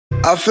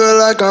I feel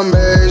like I'm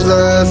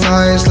ageless,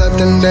 I ain't slept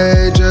in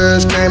days.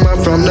 Just came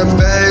up from the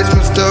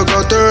basement, still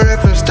go through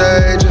different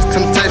stages.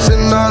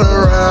 Temptation all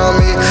around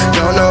me,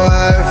 don't know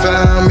how it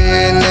found me.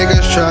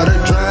 Niggas try to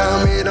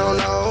drown me, don't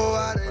know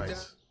how they do.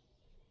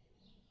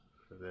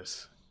 For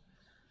this.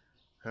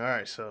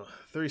 Alright, so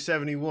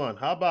 371.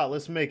 How about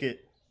let's make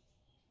it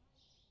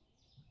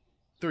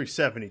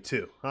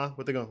 372, huh?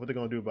 What they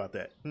gonna do about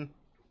that?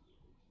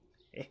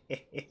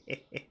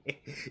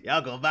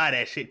 Y'all gonna buy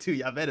that shit too.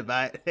 Y'all better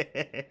buy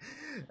it.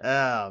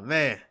 Oh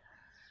man.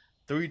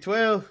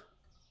 312.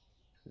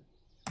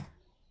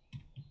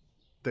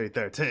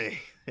 313.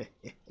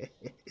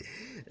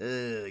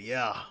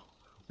 Yeah.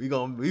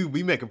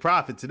 We making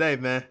profit today,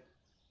 man.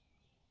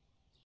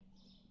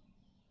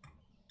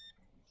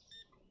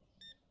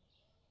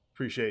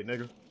 Appreciate it,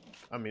 nigga.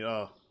 I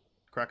mean,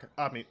 cracker.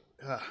 Have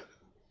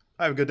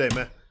a good day,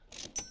 man.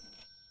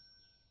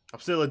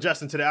 I'm still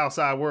adjusting to the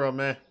outside world,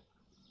 man.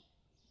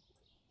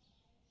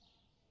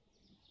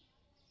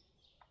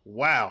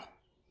 Wow.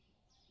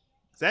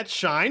 Is that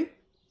shine?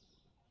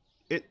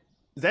 Is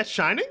that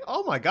shining?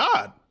 Oh my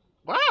god.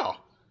 Wow.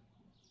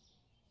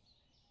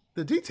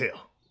 The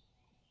detail.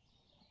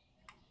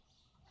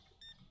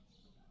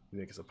 You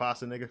think it's a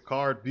pasta, nigga?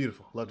 Card,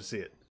 beautiful. Love to see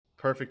it.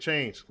 Perfect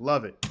change.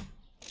 Love it.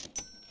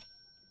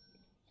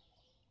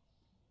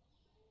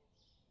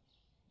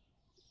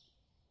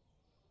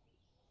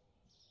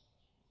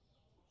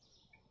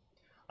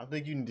 I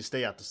think you need to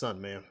stay out the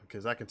sun, man,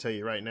 because I can tell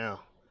you right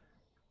now,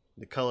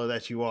 the color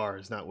that you are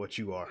is not what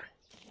you are.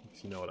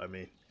 If you know what I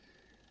mean.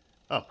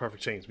 Oh,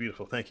 perfect change.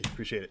 Beautiful. Thank you.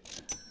 Appreciate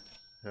it.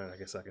 All right, I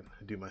guess I can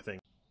do my thing.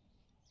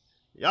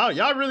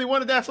 Y'all really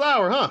wanted that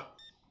flower, huh?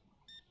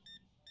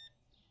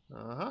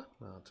 Uh-huh.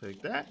 I'll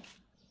take that.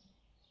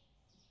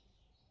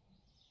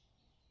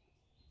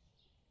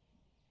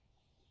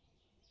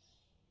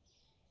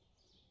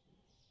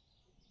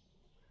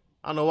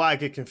 I don't know why I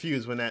get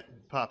confused when that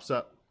pops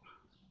up.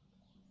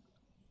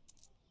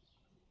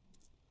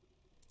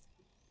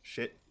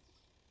 Shit.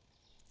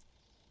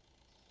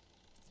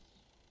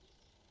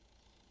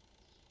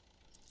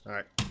 All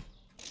right.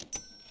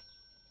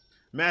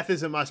 Math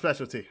isn't my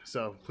specialty,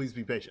 so please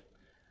be patient.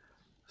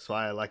 That's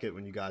why I like it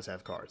when you guys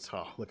have cards.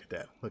 Oh, look at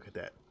that. Look at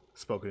that.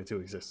 Spoken into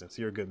existence.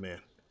 You're a good man.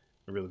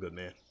 A really good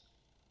man.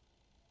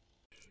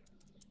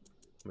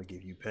 I'm going to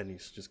give you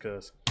pennies just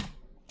because.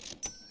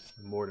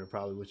 More than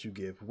probably what you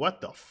give.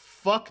 What the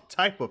fuck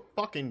type of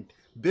fucking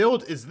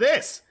build is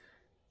this?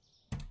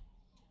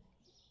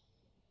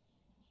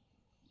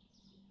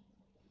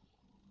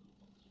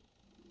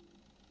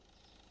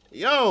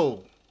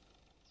 Yo!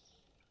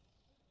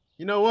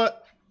 You know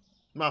what?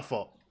 My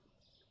fault.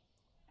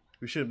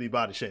 We shouldn't be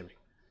body shaming.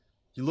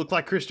 You look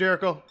like Chris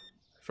Jericho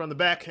from the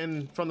back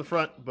and from the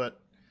front, but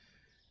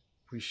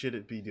we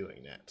shouldn't be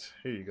doing that.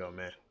 Here you go,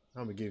 man.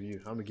 I'm gonna give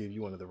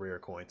you one of the rare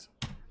coins.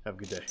 Have a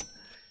good day.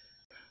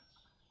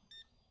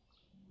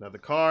 Another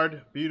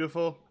card,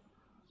 beautiful.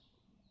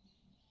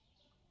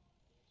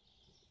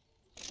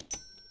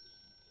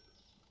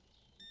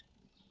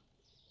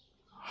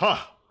 Huh.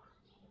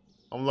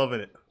 I'm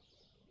loving it.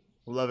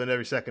 I'm loving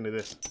every second of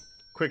this.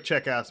 Quick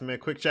checkouts, man.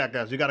 Quick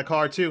checkouts. You got a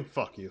card too?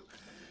 Fuck you.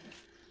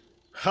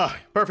 Huh.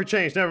 Perfect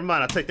change. Never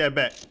mind. I'll take that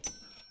back.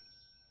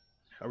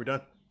 Are we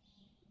done?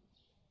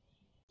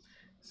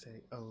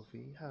 Say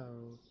OV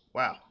ho.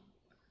 Wow.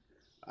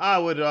 I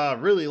would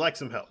really like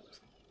some help.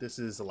 This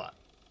is a lot.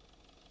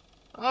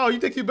 Oh, you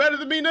think you're better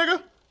than me,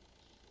 nigga?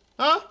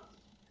 Huh?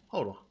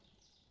 Hold on.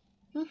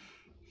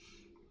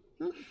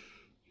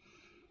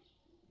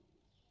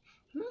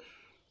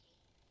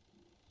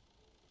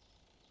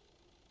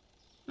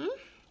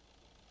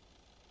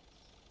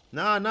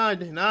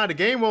 Nah, the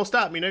game won't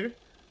stop me, nigga.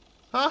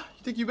 Huh?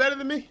 You think you better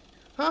than me?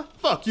 Huh?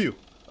 Fuck you.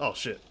 Oh,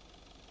 shit.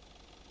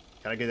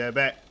 Can I get that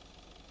back?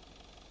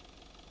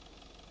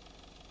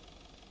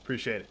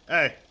 Appreciate it.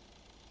 Hey.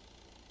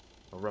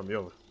 Don't run me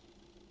over.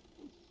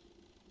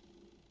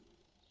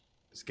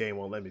 This game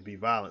won't let me be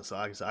violent, so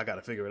I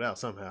gotta figure it out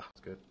somehow.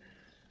 It's good.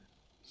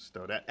 Just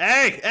throw that.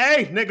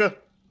 Hey, nigga.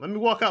 Let me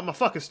walk out my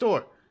fucking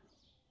store.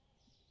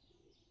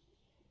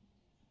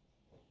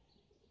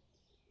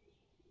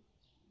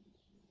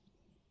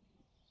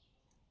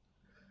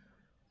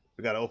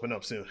 We gotta open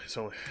up soon.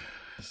 So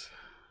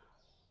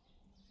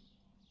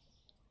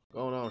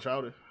going on,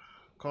 shouted.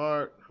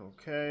 Card,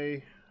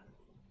 okay.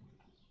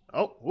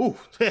 Oh, ooh,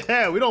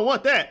 we don't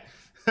want that.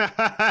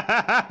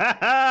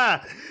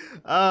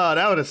 Oh,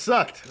 that would have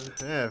sucked.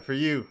 Yeah, for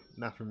you,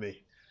 not for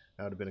me.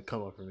 That would have been a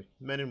come up for me.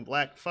 Men in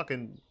Black,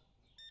 fucking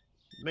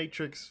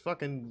Matrix,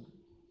 fucking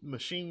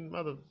machine,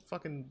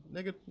 motherfucking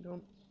nigga.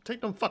 Don't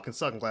take them fucking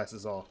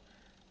sunglasses off.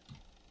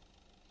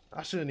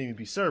 I shouldn't even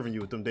be serving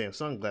you with them damn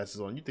sunglasses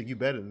on. You think you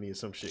better than me or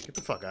some shit. Get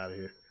the fuck out of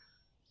here.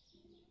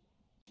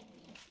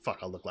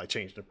 Fuck, I look like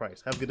changing the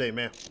price. Have a good day,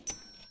 man.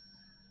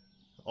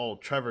 Oh,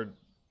 Trevor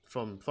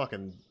from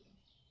fucking...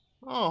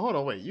 Oh, hold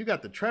on, wait. You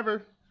got the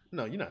Trevor?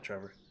 No, you're not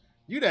Trevor.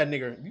 You that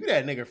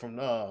nigga from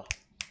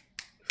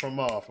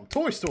from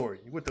Toy Story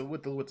with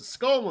the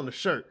skull on the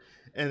shirt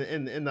and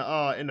in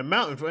the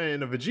mountain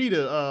and the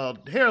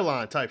Vegeta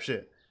hairline type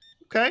shit.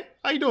 Okay,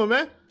 how you doing,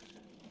 man?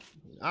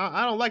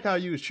 I don't like how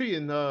you was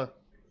treating my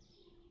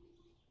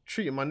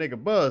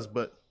nigga Buzz,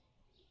 but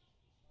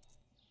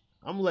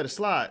I'm gonna let it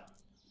slide.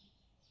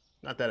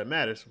 Not that it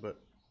matters, but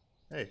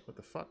hey, what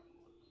the fuck?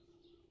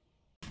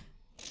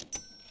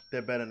 They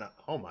better not.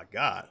 Oh my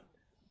god.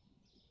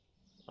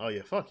 Oh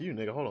yeah, fuck you,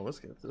 nigga. Hold on, let's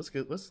get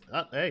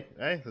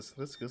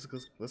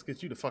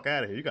you the fuck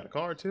out of here. You got a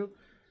card too?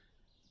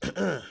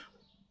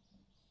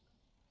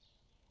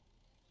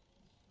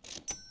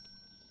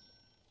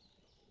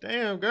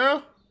 Damn,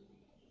 girl.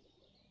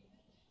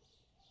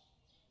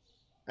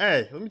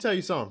 Hey, let me tell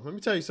you something.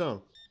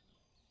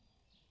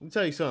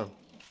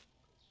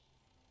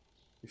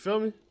 You feel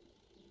me?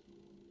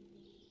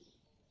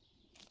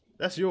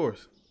 That's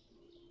yours.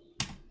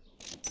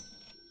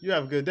 You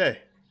have a good day.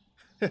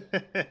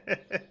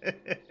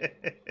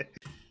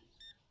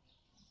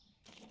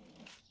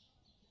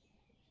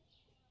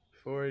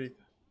 480.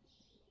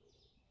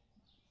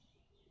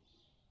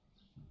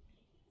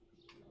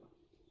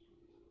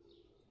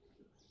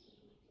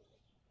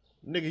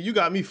 Nigga, you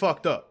got me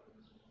fucked up.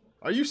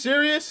 Are you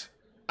serious?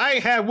 I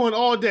ain't had one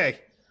all day.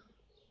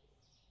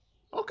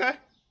 Okay.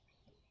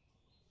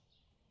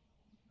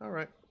 All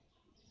right.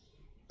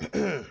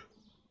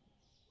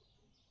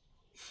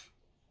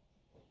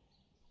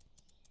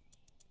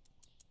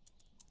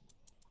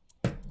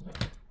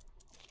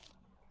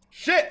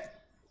 Shit!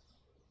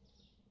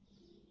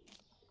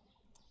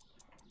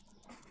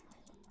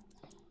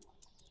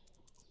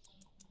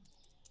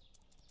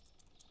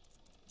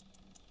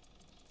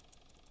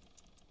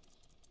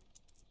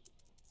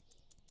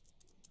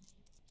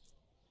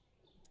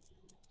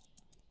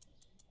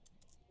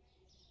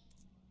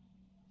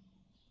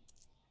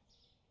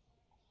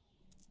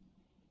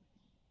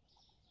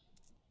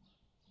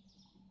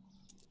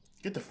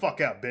 Get the fuck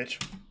out, bitch.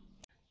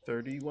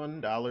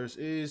 $31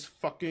 is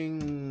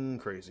fucking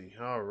crazy.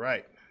 All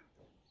right.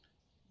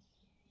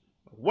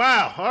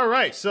 Wow. All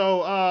right.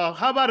 So,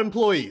 how about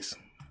employees?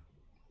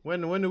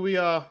 When do we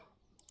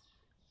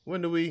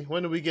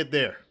get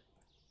there?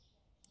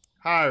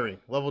 Hiring,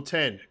 level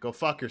 10. Go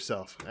fuck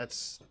yourself.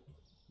 That's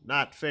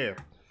not fair.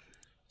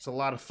 It's a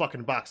lot of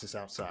fucking boxes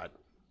outside.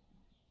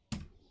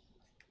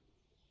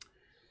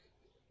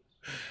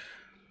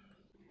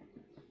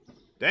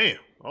 Damn.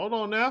 Hold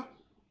on now.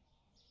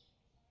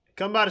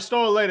 Come by the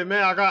store later,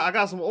 man. I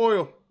got some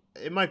oil.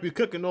 It might be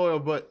cooking oil,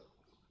 but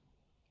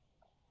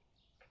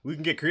we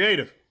can get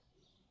creative.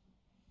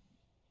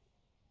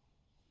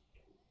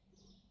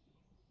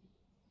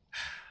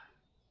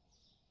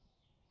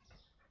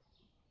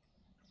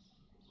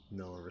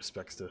 No one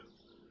respects the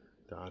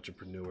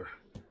entrepreneur,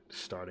 the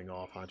starting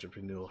off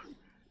entrepreneur.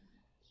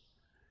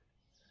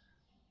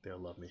 They'll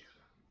love me.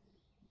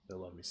 They'll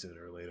love me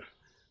sooner or later.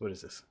 What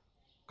is this?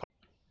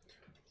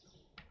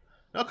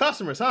 No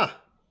customers, huh?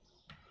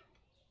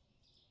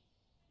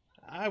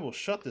 I will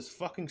shut this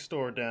fucking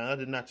store down. I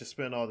did not just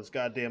spend all this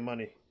goddamn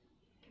money.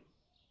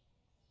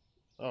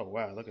 Oh,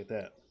 wow. Look at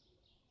that.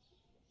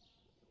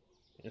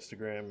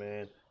 Instagram,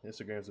 man.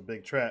 Instagram's a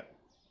big trap.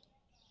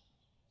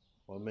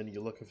 One minute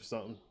you're looking for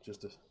something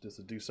just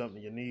to do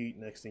something you need.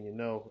 Next thing you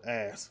know,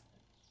 ass.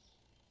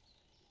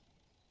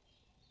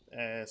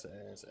 Ass.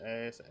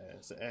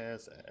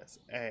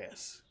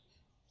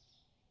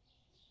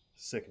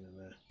 Sickening,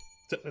 man.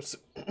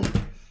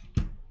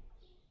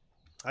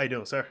 How you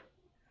doing, sir?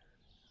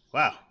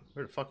 Wow,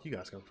 where the fuck you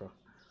guys come from?